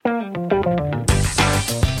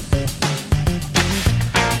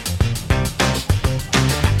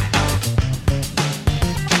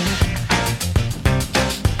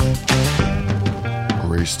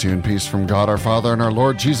to you in peace from God our Father and our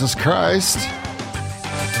Lord Jesus Christ.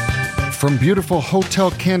 From beautiful Hotel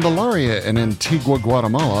Candelaria in Antigua,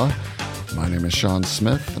 Guatemala, my name is Sean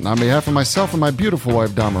Smith, and on behalf of myself and my beautiful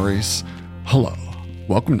wife, Damaris, hello.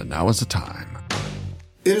 Welcome to Now is the Time.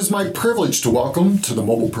 It is my privilege to welcome to the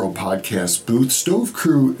Mobile Pro Podcast booth Stove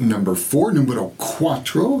Crew number 4, numero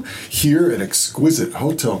 4, here at exquisite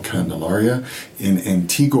Hotel Candelaria in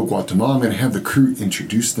Antigua, Guatemala. I'm going to have the crew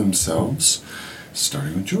introduce themselves,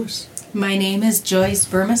 starting with Joyce. My name is Joyce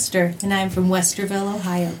Burmester, and I'm from Westerville,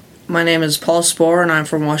 Ohio. My name is Paul Sporer, and I'm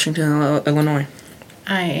from Washington, Illinois.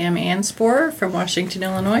 I am Ann Sporer from Washington,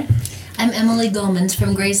 Illinois. I'm Emily Gomans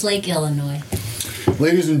from Grace Lake, Illinois.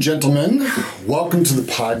 Ladies and gentlemen, welcome to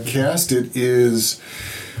the podcast. It is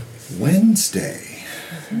Wednesday.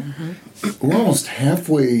 Mm-hmm. We're almost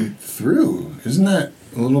halfway through. Isn't that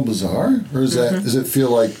a little bizarre? Or does it feel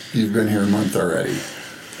like you've been here a month already?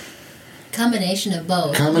 Combination of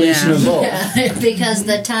both. Yeah, because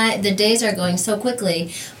the days are going so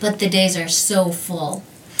quickly, but the days are so full.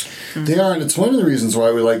 They are, and it's one of the reasons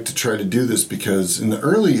why we like to try to do this, because in the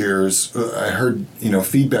early years, I heard,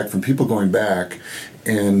 feedback from people going back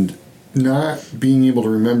and not being able to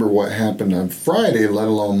remember what happened on Friday, let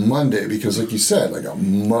alone Monday, because like you said, like a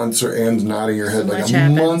month's, or Ann's nodding her head, like a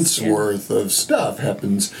month's worth of stuff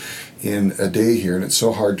happens in a day here, and it's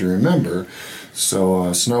so hard to remember.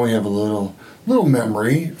 So now we have a little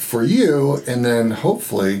memory for you, and then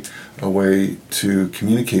hopefully a way to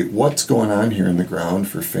communicate what's going on here in the ground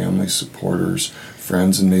for family, supporters,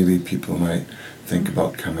 friends, and maybe people who might think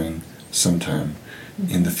about coming sometime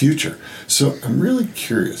in the future. So I'm really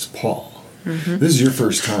curious, Paul. Mm-hmm. This is your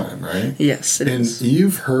first time, right? Yes, it is. And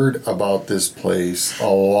you've heard about this place a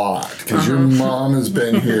lot, because your mom has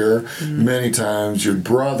been here many times, your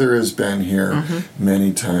brother has been here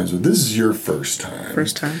many times, but this is your first time.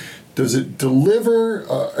 First time. Does it deliver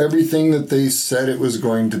everything that they said it was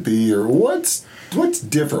going to be, or what's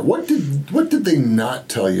different? What did they not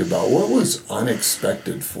tell you about? What was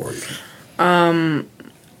unexpected for you?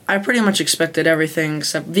 I pretty much expected everything,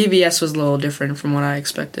 except VBS was a little different from what I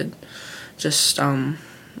expected. Just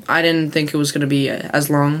I didn't think it was going to be as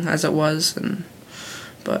long as it was,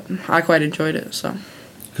 but I quite enjoyed it. So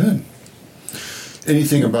good.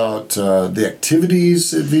 Anything about the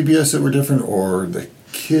activities at VBS that were different, or the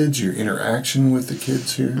kids, your interaction with the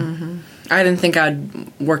kids here? I didn't think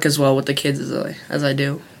I'd work as well with the kids as I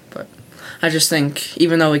do, but I just think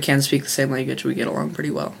even though we can't speak the same language, we get along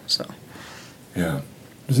pretty well. So yeah,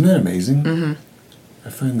 isn't that amazing? I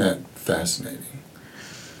find that fascinating.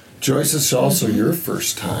 Joyce, it's also your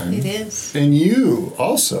first time. It is. And you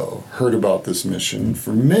also heard about this mission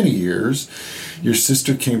for many years. Your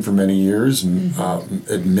sister came for many years and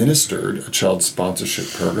administered a child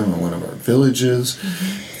sponsorship program in one of our villages.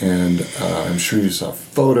 And I'm sure you saw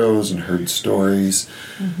photos and heard stories.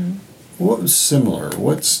 What was similar?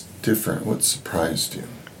 What's different? What surprised you?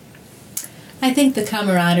 I think the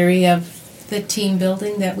camaraderie of the team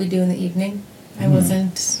building that we do in the evening. I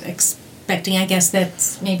wasn't expecting, I guess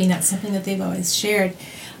that's maybe not something that they've always shared.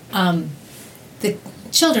 The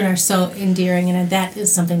children are so endearing, and that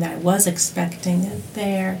is something that I was expecting. That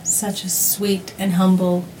they're such a sweet and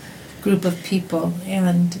humble group of people,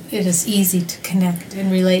 and it is easy to connect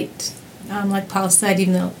and relate. Like Paul said,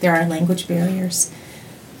 even though there are language barriers,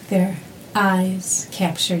 their eyes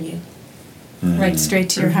capture you right straight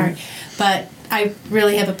to your heart. But I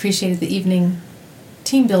really have appreciated the evening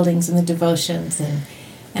team buildings and the devotions,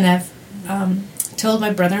 and I've told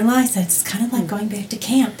my brother-in-law, I said, it's kind of like going back to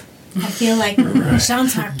camp. I feel like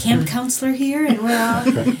Sean's our camp counselor here, and we're all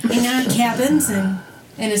in our cabins, and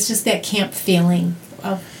it's just that camp feeling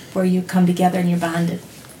of where you come together and you're bonded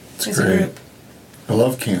as a group. I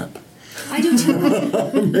love camp. I do too.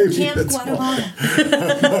 Maybe Camp Guatemala.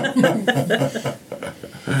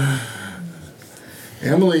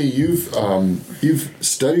 Emily, you've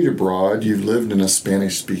studied abroad. You've lived in a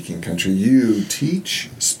Spanish-speaking country. You teach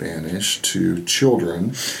Spanish to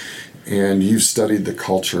children, and you've studied the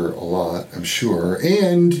culture a lot, I'm sure.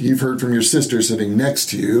 And you've heard from your sister sitting next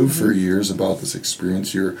to you for years about this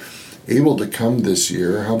experience. You're able to come this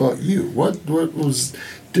year. How about you? What was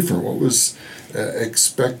different? What was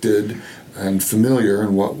expected and familiar,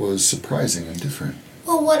 and what was surprising and different?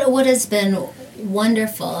 Well, what has been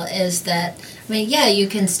wonderful is that, you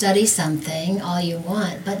can study something all you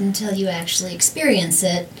want, but until you actually experience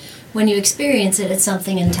it, when you experience it, it's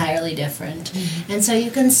something entirely different. And so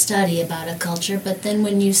you can study about a culture, but then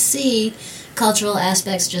when you see cultural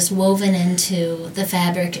aspects just woven into the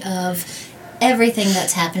fabric of everything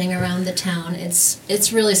that's happening around the town,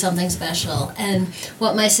 it's really something special. And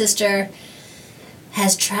what my sister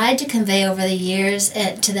has tried to convey over the years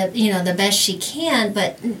to the best she can,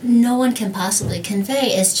 but no one can possibly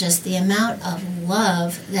convey is just the amount of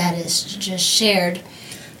love that is just shared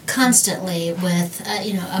constantly with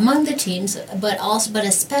among the teams, but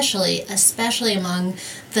especially among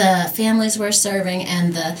the families we're serving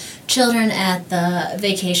and the children at the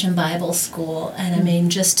Vacation Bible School. And I mean,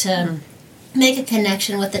 just to make a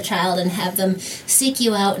connection with the child and have them seek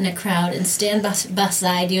you out in a crowd and stand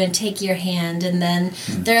beside you and take your hand, and then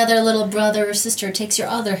their other little brother or sister takes your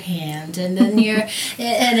other hand, and then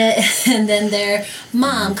and then their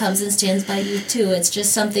mom comes and stands by you too. It's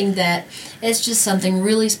just something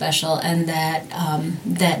really special, and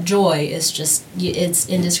that joy is it's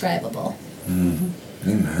indescribable.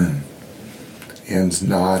 Amen. Anne's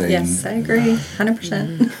nodding. Yes, I agree,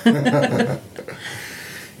 100%.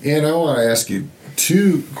 And I want to ask you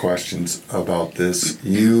 2 questions about this.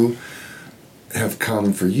 You have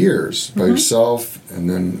come for years by yourself and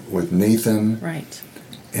then with Nathan. Right.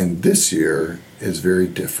 And this year is very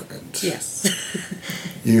different. Yes.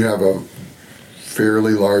 You have a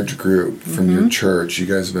fairly large group from your church. You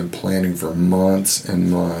guys have been planning for months and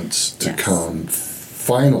months to come.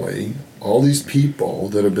 Finally, all these people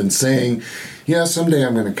that have been saying, yeah, someday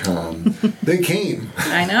I'm going to come, they came.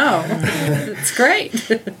 I know. It's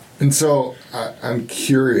great. And so I'm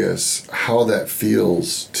curious how that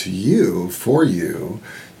feels to you, for you,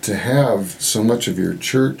 to have so much of your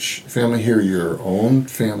church family here, your own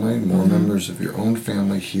family, more members of your own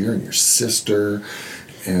family here, and your sister,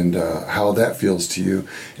 and how that feels to you.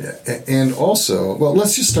 And also, well,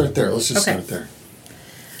 let's just start there. Start there.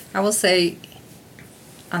 I will say,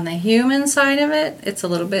 on the human side of it, it's a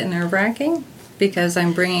little bit nerve-wracking because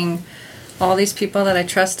I'm bringing all these people that I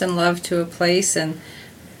trust and love to a place, and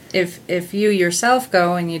if you yourself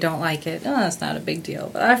go and you don't like it, that's not a big deal.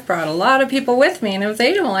 But I've brought a lot of people with me, and if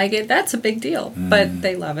they don't like it, that's a big deal. But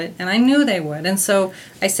they love it, and I knew they would. And so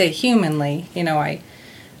I say humanly,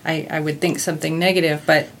 I would think something negative,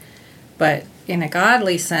 but in a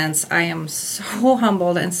godly sense, I am so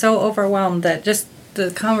humbled and so overwhelmed that just the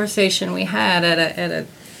conversation we had at a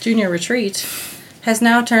junior retreat has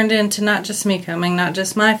now turned into not just me coming, not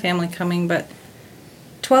just my family coming, but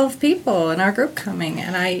 12 people in our group coming.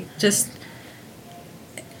 And I just,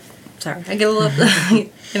 I get a little, I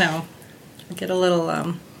get a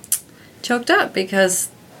little choked up because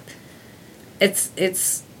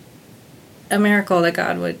it's a miracle that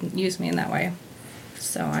God would use me in that way.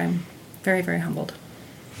 So I'm very, very humbled.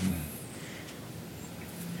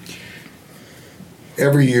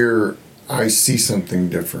 Every year I see something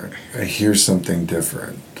different. I hear something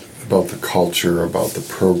different about the culture, about the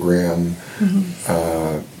program,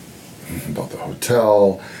 about the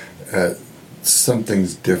hotel.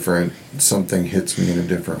 Something's different. Something hits me in a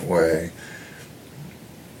different way.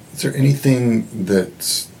 Is there anything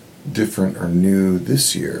that's different or new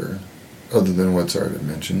this year, other than what's already been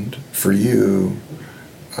mentioned, for you,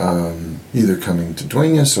 either coming to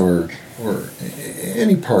Dueñas or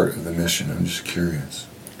any part of the mission? I'm just curious.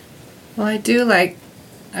 Well,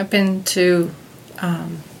 I've been to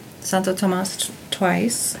Santo Tomas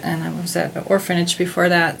twice, and I was at an orphanage before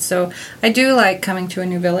that. So I do like coming to a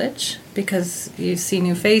new village because you see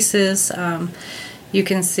new faces. You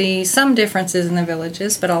can see some differences in the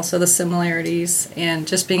villages, but also the similarities, and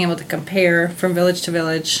just being able to compare from village to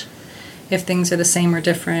village if things are the same or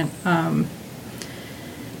different.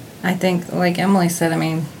 I think, like Emily said,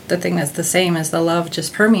 the thing that's the same is the love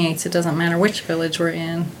just permeates. It doesn't matter which village we're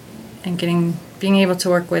in. And being able to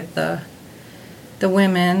work with the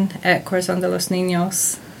women at Corazón de los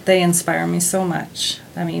Niños, they inspire me so much.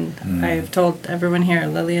 I've told everyone here,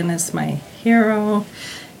 Lillian is my hero,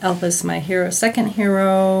 Elva's my second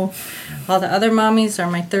hero, all the other mommies are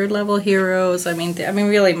my third level heroes.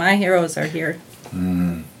 Really, my heroes are here.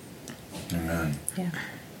 Amen. Yeah.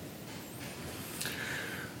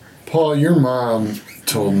 Paul, your mom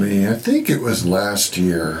told me, I think it was last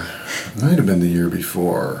year, it might have been the year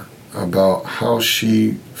before, about how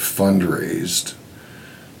she fundraised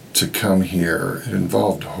to come here. It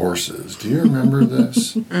involved horses. Do you remember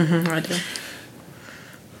this? I do.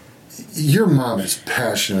 Your mom is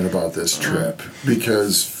passionate about this trip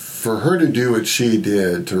because for her to do what she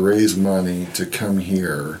did to raise money to come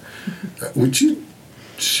here, would you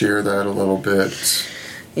share that a little bit?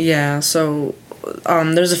 Yeah, so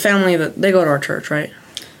there's a family that they go to our church, right?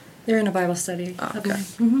 They're in a Bible study. Oh, okay.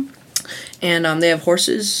 And they have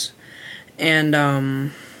horses, and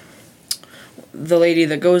the lady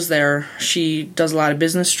that goes there, she does a lot of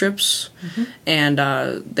business trips, and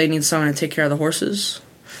they need someone to take care of the horses.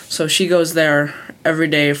 So she goes there every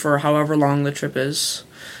day for however long the trip is,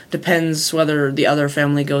 depends whether the other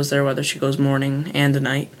family goes there, whether she goes morning and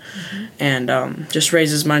night, and just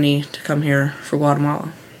raises money to come here for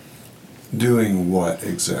Guatemala. Doing what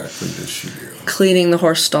exactly does she do? Cleaning the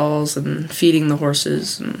horse stalls and feeding the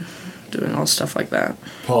horses and doing all stuff like that.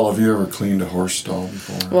 Paul, have you ever cleaned a horse stall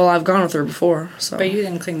before? Well, I've gone with her before, so. But you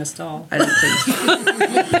didn't clean the stall. I didn't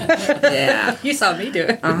clean. Yeah. You saw me do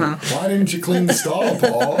it. Why didn't you clean the stall,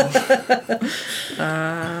 Paul?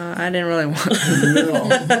 I didn't really want to. No.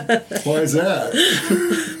 Why is that?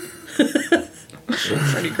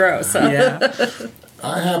 Pretty gross, huh? Yeah.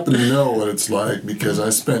 I happen to know what it's like because I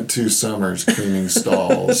spent 2 summers cleaning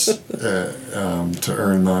stalls to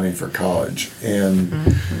earn money for college. And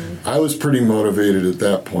I was pretty motivated at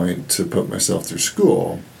that point to put myself through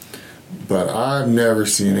school. But I've never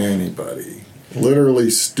seen anybody literally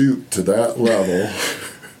stoop to that level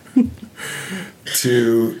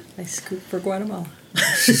to... I scooped for Guatemala.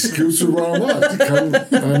 She scoops for Guatemala to come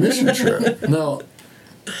on a mission trip. Now,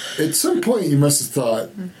 at some point you must have thought,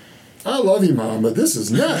 I love you, Mom, but this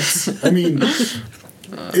is nuts. I mean,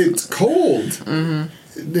 it's cold in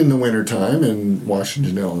the wintertime in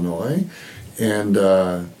Washington, Illinois. And,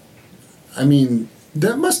 I mean,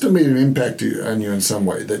 that must have made an impact on you in some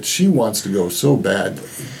way, that she wants to go so badly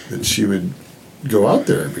that she would go out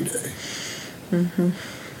there every day. Mm-hmm.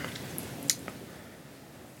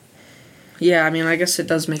 Yeah, I mean, I guess it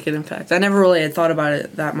does make an impact. I never really had thought about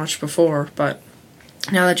it that much before, but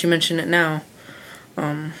now that you mention it now,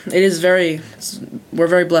 it is we're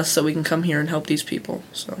very blessed that we can come here and help these people,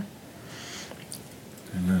 so.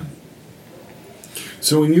 Amen.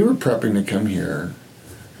 So when you were prepping to come here,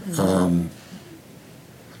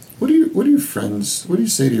 what do you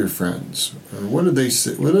say to your friends? Or what do they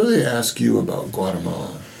say, what do they ask you about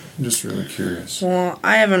Guatemala? I'm just really curious. Well,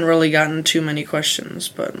 I haven't really gotten too many questions,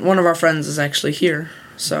 but one of our friends is actually here,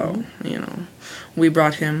 so, we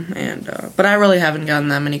brought him, and but I really haven't gotten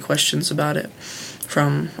that many questions about it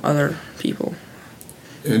from other people.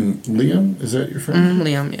 And Liam, is that your friend?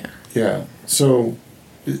 Liam, yeah. Yeah. So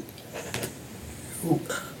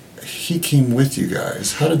he came with you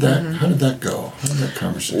guys. How did that go? How did that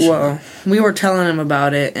conversation Well, we were telling him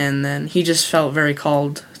about it, and then he just felt very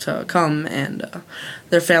called to come, and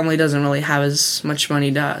their family doesn't really have as much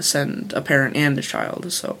money to send a parent and a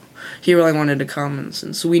child, so he really wanted to come, and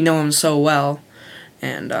since we know him so well,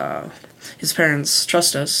 and his parents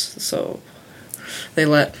trust us, so they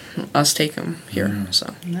let us take him here.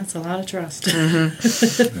 So And that's a lot of trust.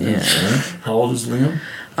 yeah. How old is Liam?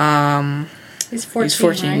 He's 14, He's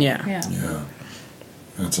 14, right? yeah. Yeah.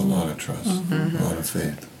 That's a lot of trust. A lot of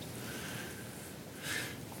faith.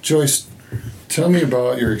 Joyce, tell me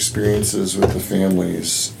about your experiences with the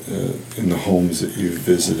families in the homes that you've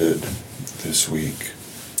visited this week.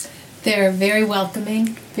 They're very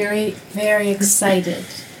welcoming, very, very excited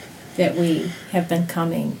that we have been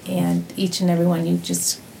coming, and each and every one, you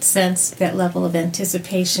just sense that level of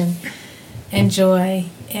anticipation and joy,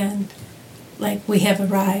 and like we have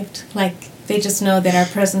arrived, like they just know that our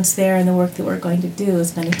presence there and the work that we're going to do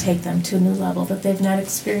is going to take them to a new level that they've not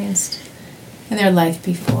experienced in their life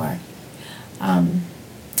before.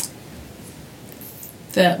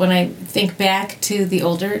 When I think back to the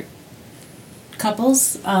older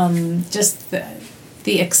couples, just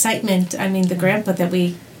the excitement. I mean, the grandpa that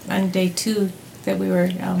we, on day 2, that we were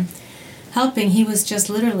helping, he was just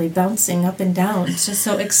literally bouncing up and down, just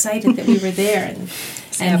so excited that we were there,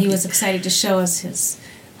 and he was excited to show us his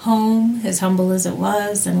home, as humble as it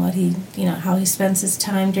was, and what he, how he spends his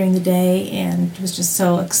time during the day, and was just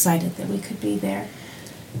so excited that we could be there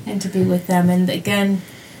and to be with them. And again,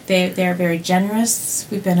 they're very generous.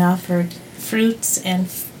 We've been offered fruits and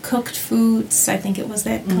cooked foods. I think it was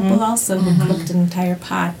that couple also who cooked an entire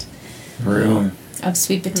pot Really? of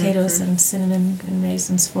sweet potatoes and cinnamon and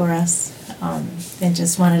raisins for us, and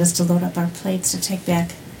just wanted us to load up our plates to take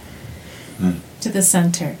back to the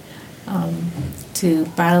center, to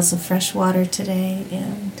bottles of fresh water today,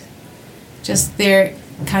 and just their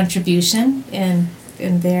contribution and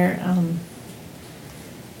their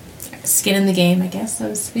skin in the game, I guess, so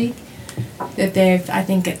to speak, that I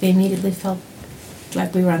think they immediately felt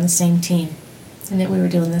like we were on the same team and that we were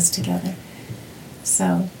doing this together.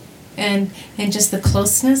 So, and just the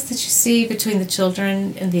closeness that you see between the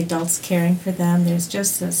children and the adults caring for them, there's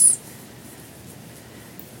just this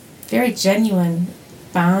very genuine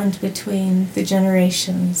bond between the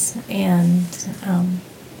generations, and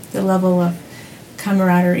the level of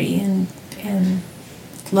camaraderie and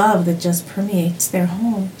love that just permeates their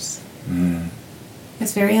homes.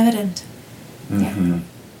 It's very evident. Mm-hmm.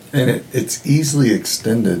 And it's easily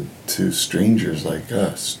extended to strangers like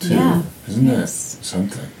us, too. Yeah. Isn't Yes. that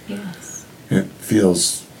something? Yes. It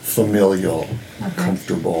feels familial,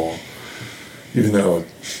 comfortable. Even though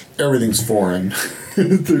everything's foreign,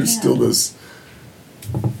 there's still this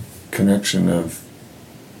connection of,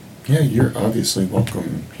 you're obviously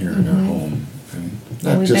welcome here in our home.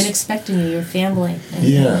 And we've been expecting you, your family.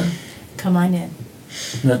 And come on in.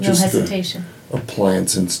 Not no just hesitation. The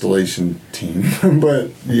appliance installation team,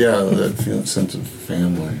 but that sense of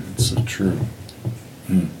family. It's so true.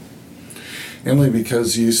 Emily,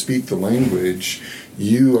 because you speak the language,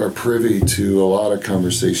 you are privy to a lot of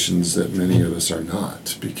conversations that many of us are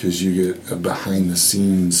not, because you get a behind the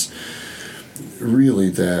scenes, really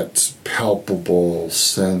that palpable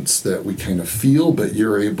sense that we kind of feel, but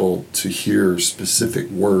you're able to hear specific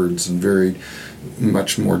words and very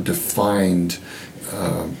much more defined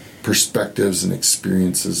perspectives and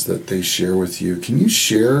experiences that they share with you. Can you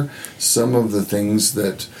share some of the things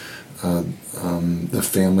that the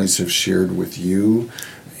families have shared with you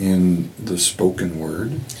in the spoken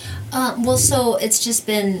word? So it's just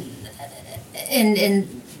been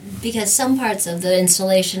because some parts of the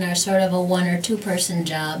installation are sort of a 1 or 2 person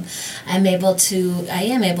job. I am able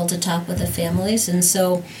to talk with the families, and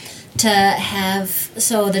so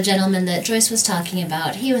the gentleman that Joyce was talking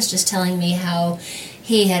about, he was just telling me how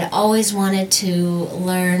he had always wanted to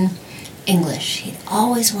learn English. He'd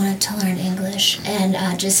always wanted to learn English,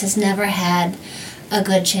 and just has never had a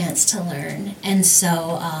good chance to learn. And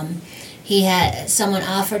so he had someone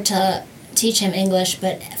offered to teach him English,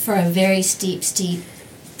 but for a very steep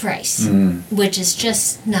price, which is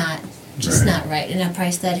just not right, and a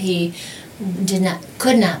price that he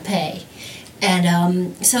could not pay.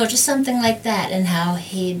 And so just something like that, and how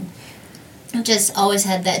he just always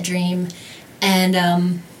had that dream,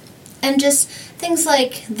 and just things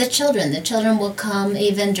like the children will come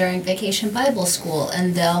even during vacation Bible school,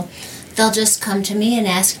 and they'll just come to me and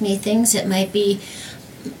ask me things. It might be,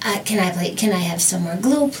 can I have some more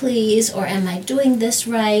glue, please? Or am I doing this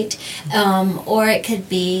right? Or it could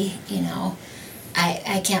be,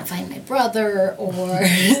 I can't find my brother, or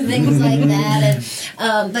things like that.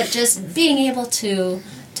 And but just being able to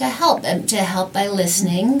help, and to help by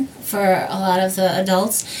listening for a lot of the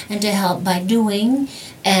adults, and to help by doing,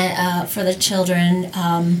 and for the children.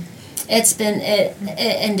 It's been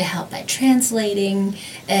and to help by translating.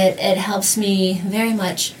 It helps me very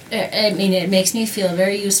much. It makes me feel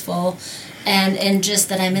very useful, and just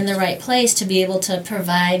that I'm in the right place to be able to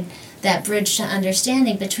provide that bridge to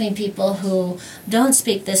understanding between people who don't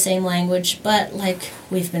speak the same language, but like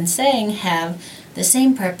we've been saying, have the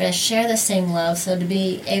same purpose, share the same love. So to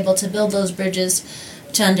be able to build those bridges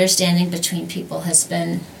to understanding between people has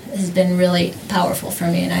been really powerful for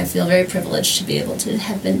me, and I feel very privileged to be able to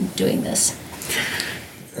have been doing this.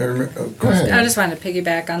 Go ahead. I just wanted to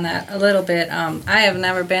piggyback on that a little bit. I have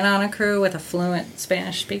never been on a crew with a fluent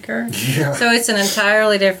Spanish speaker, so it's an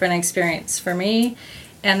entirely different experience for me.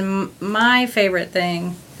 And my favorite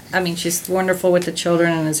thing, she's wonderful with the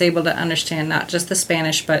children and is able to understand not just the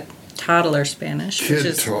Spanish, but toddler Spanish, Kid which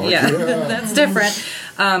is talk, that's different.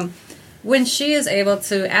 When she is able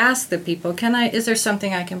to ask the people, is there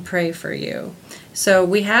something I can pray for you? So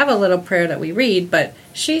we have a little prayer that we read, but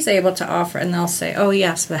she's able to offer, and they'll say, oh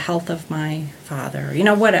yes, the health of my father,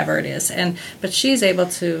 whatever it is. But she's able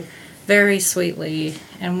to very sweetly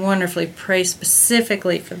and wonderfully pray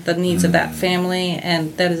specifically for the needs of that family,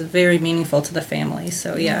 and that is very meaningful to the family.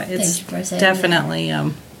 So it's definitely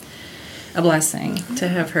a blessing to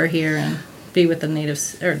have her here and be with a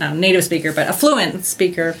not a native speaker, but a fluent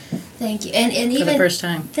speaker. Thank you. And for even the first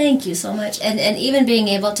time. Thank you so much. And even being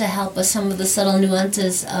able to help with some of the subtle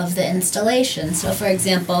nuances of the installation. So for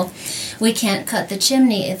example, we can't cut the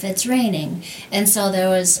chimney if it's raining. And so there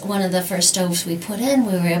was one of the first stoves we put in,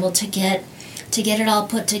 we were able to get it all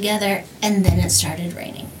put together, and then it started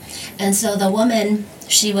raining. And so the woman,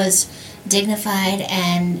 she was dignified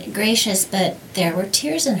and gracious, but there were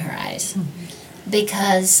tears in her eyes.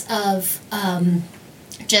 Because of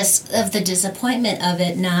just of the disappointment of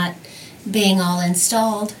it not being all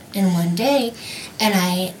installed in one day, and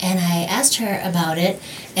I asked her about it,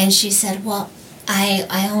 and she said, "Well,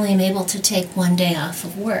 I only am able to take one day off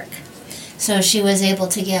of work." So she was able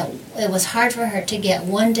to it was hard for her to get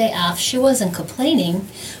one day off. She wasn't complaining,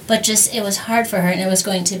 but just it was hard for her, and it was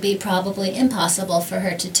going to be probably impossible for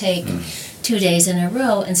her to take 2 days in a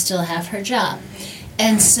row and still have her job.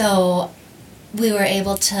 And so we were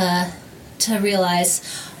able to realize,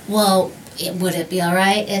 well, would it be all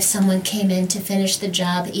right if someone came in to finish the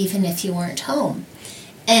job even if you weren't home?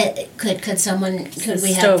 And could we have permission?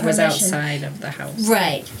 The stove was outside of the house.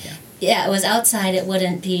 Right. Yeah, it was outside. It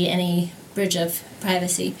wouldn't be any bridge of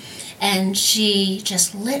privacy. And she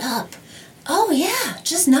just lit up oh yeah,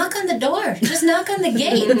 just knock on the door, just knock on the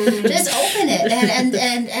gate, just open it,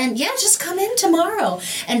 and yeah, just come in tomorrow.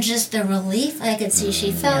 And just the relief I could see,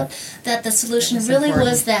 she felt that the solution really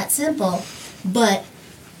was that simple, but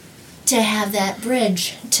to have that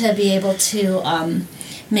bridge to be able to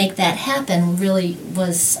make that happen really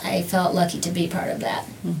was, I felt lucky to be part of that.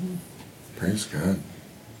 Praise God.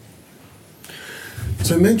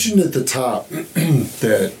 So I mentioned at the top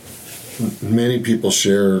that many people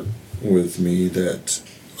share with me that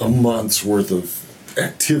a month's worth of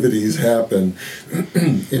activities happen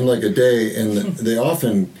in like a day, and they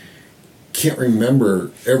often can't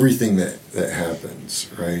remember everything that happens,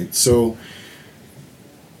 right? So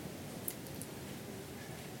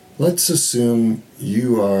let's assume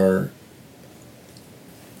you are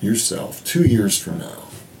yourself 2 years from now,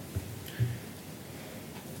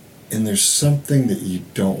 and there's something that you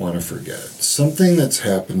don't want to forget. Something that's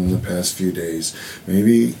happened in the past few days.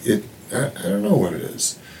 Maybe I don't know what it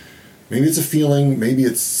is. Maybe it's a feeling, maybe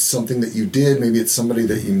it's something that you did, maybe it's somebody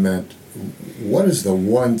that you met. What is the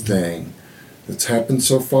one thing that's happened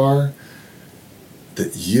so far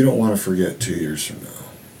that you don't want to forget 2 years from now?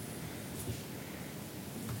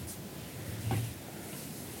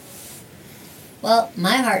 Well,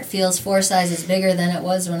 my heart feels 4 sizes bigger than it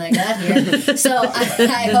was when I got here. So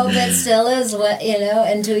I hope it still is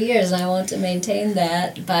in 2 years. And I want to maintain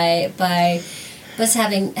that by just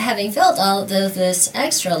having felt all of this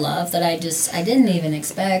extra love that I didn't even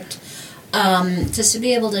expect. Just to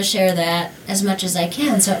be able to share that as much as I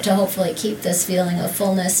can, so to hopefully keep this feeling of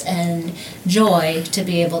fullness and joy, to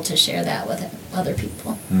be able to share that with other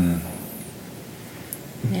people.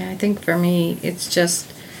 Yeah, I think for me, it's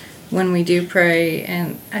just when we do pray,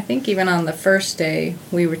 and I think even on the first day,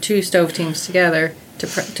 we were 2 stove teams together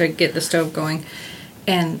to get the stove going.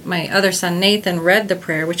 And my other son, Nathan, read the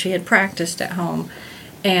prayer, which he had practiced at home.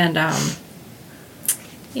 And,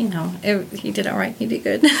 he did all right. He did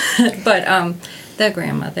good. But the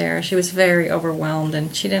grandma there, she was very overwhelmed,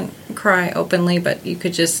 and she didn't cry openly, but you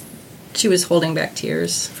could just, she was holding back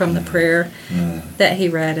tears from the prayer that he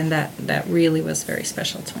read, and that really was very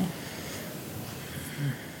special to me.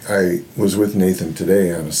 I was with Nathan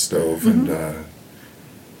today on a stove, and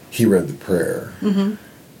he read the prayer.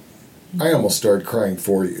 I almost started crying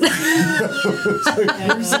for you. It's like,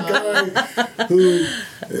 here's a guy who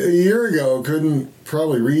a year ago couldn't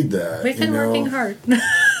probably read that. We've been working hard.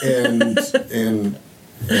 and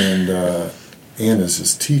Anna's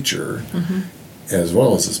his teacher, as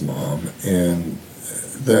well as his mom, and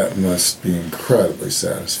that must be incredibly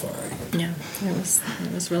satisfying. Yeah, it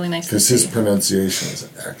was really nice. Because his pronunciation was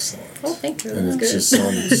excellent. Oh, thank you. And it That's just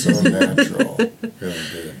sounded so natural. Really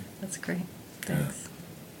good. That's great. Thanks.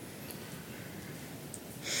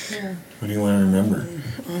 Yeah. What do you want to remember?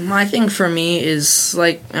 My thing for me is,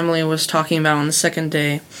 like Emily was talking about on the second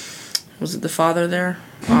day, was it the father there?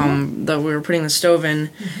 That we were putting the stove in,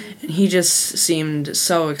 and he just seemed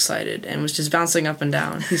so excited and was just bouncing up and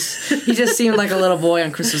down. He just seemed like a little boy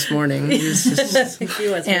on Christmas morning. He was just, He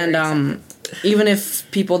was and even if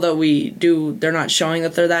people that we do, they're not showing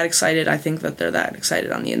that they're that excited, I think that they're that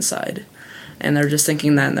excited on the inside, and they're just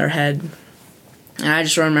thinking that in their head. And I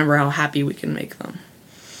just remember how happy we can make them.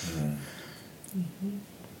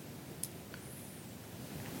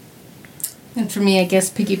 And for me, I guess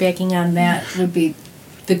piggybacking on that would be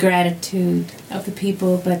the gratitude of the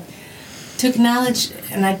people, but to acknowledge,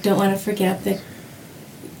 and I don't want to forget, that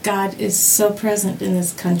God is so present in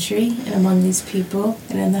this country and among these people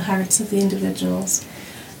and in the hearts of the individuals.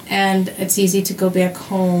 And it's easy to go back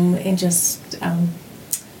home and just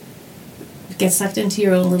get sucked into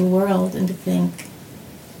your own little world and to think,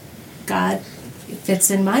 God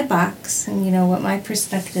fits in my box, and what my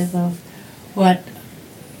perspective of what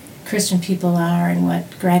Christian people are and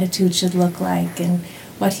what gratitude should look like and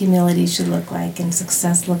what humility should look like and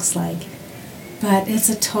success looks like. But it's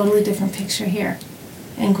a totally different picture here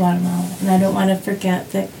in Guatemala. And I don't want to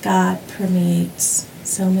forget that God permeates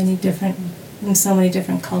so many different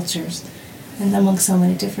cultures and among so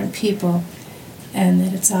many different people, and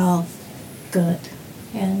that it's all good.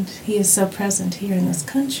 And He is so present here in this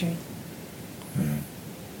country.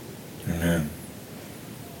 Amen.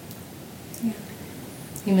 Yeah.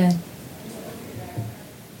 Amen.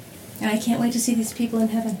 And I can't wait to see these people in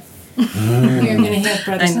heaven. You're going to have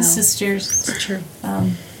brothers and sisters, It's true.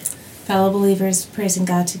 fellow believers praising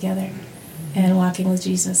God together and walking with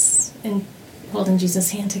Jesus and holding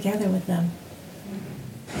Jesus' hand together with them.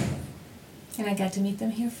 And I got to meet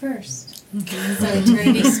them here first. So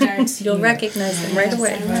eternity starts here. You'll recognize them right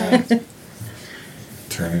away. I will.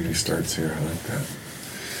 Eternity starts here. I like that.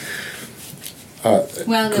 Well,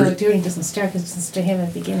 no, eternity doesn't start because it doesn't start him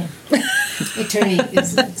at the beginning. Eternity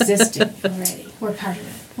is existing already. We're part of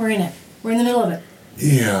it. We're in it. We're in the middle of it.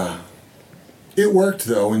 Yeah. It worked,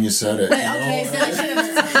 though, when you said it. Okay, so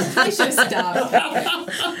I should have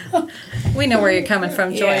stopped. We know where you're coming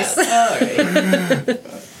from, Joyce.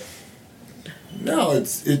 No,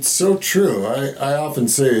 it's so true. I often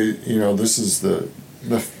say, this is the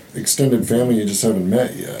extended family you just haven't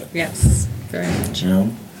met yet. Yes, very much.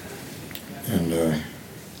 And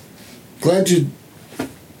glad you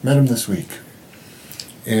met him this week.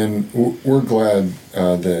 And we're glad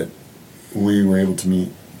that we were able to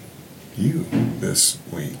meet you this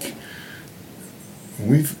week.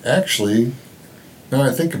 We've actually, now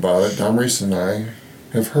I think about it, Dom Reese and I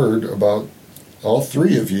have heard about all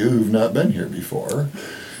three of you who've not been here before.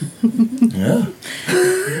 Yeah.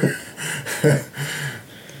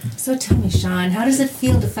 So tell me, Sean, how does it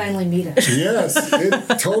feel to finally meet us? Yes,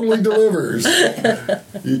 it totally delivers.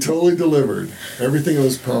 You totally delivered. Everything that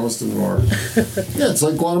was promised and more. Yeah, it's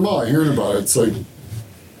like Guatemala, hearing about it. It's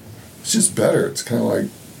just better. It's kind of like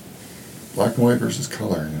black and white versus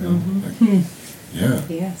color. Yeah.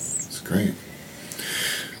 Yes. It's great.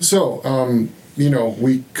 So,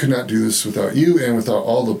 we could not do this without you and without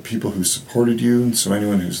all the people who supported you. And so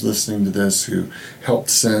anyone who's listening to this who helped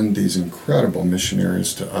send these incredible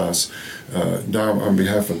missionaries to us, on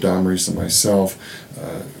behalf of Dom Reese and myself,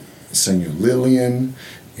 Senor Lillian,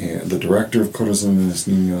 and the director of Corazón de los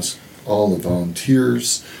Niños, all the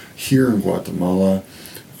volunteers here in Guatemala,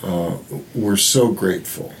 we're so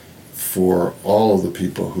grateful for all of the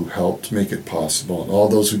people who helped make it possible, and all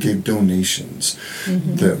those who gave donations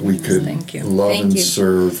that we could love and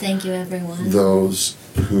serve. Thank you, everyone. Those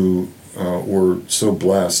who were so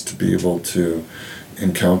blessed to be able to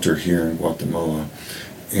encounter here in Guatemala.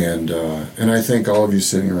 And I thank all of you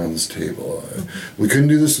sitting around this table. We couldn't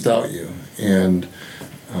do this without you. And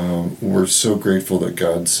we're so grateful that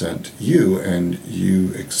God sent you, and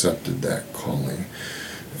you accepted that calling.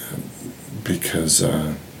 Because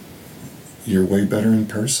you're way better in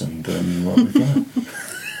person than what we thought.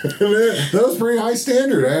 That was a pretty high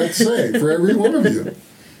standard, I have to say, for every one of you.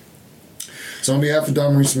 So on behalf of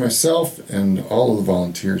Dom Reese and myself and all of the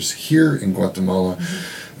volunteers here in Guatemala,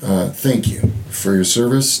 thank you for your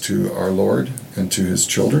service to our Lord and to his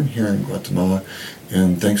children here in Guatemala.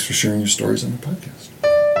 And thanks for sharing your stories on the podcast.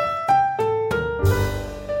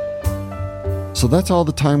 So that's all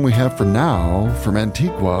the time we have for now from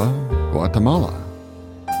Antigua, Guatemala.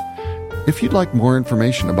 If you'd like more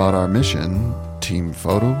information about our mission, team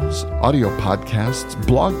photos, audio podcasts,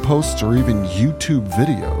 blog posts, or even YouTube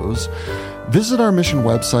videos, visit our mission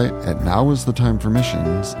website at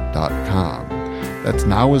nowisthetime4missions.com. That's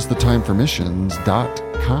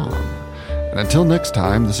nowisthetime4missions.com. And until next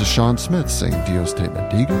time, this is Sean Smith saying Dios te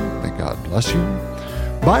bendiga, may God bless you.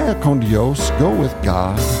 Vaya con Dios, go with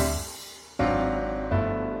God.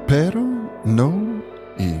 Pero no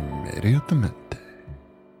inmediatamente.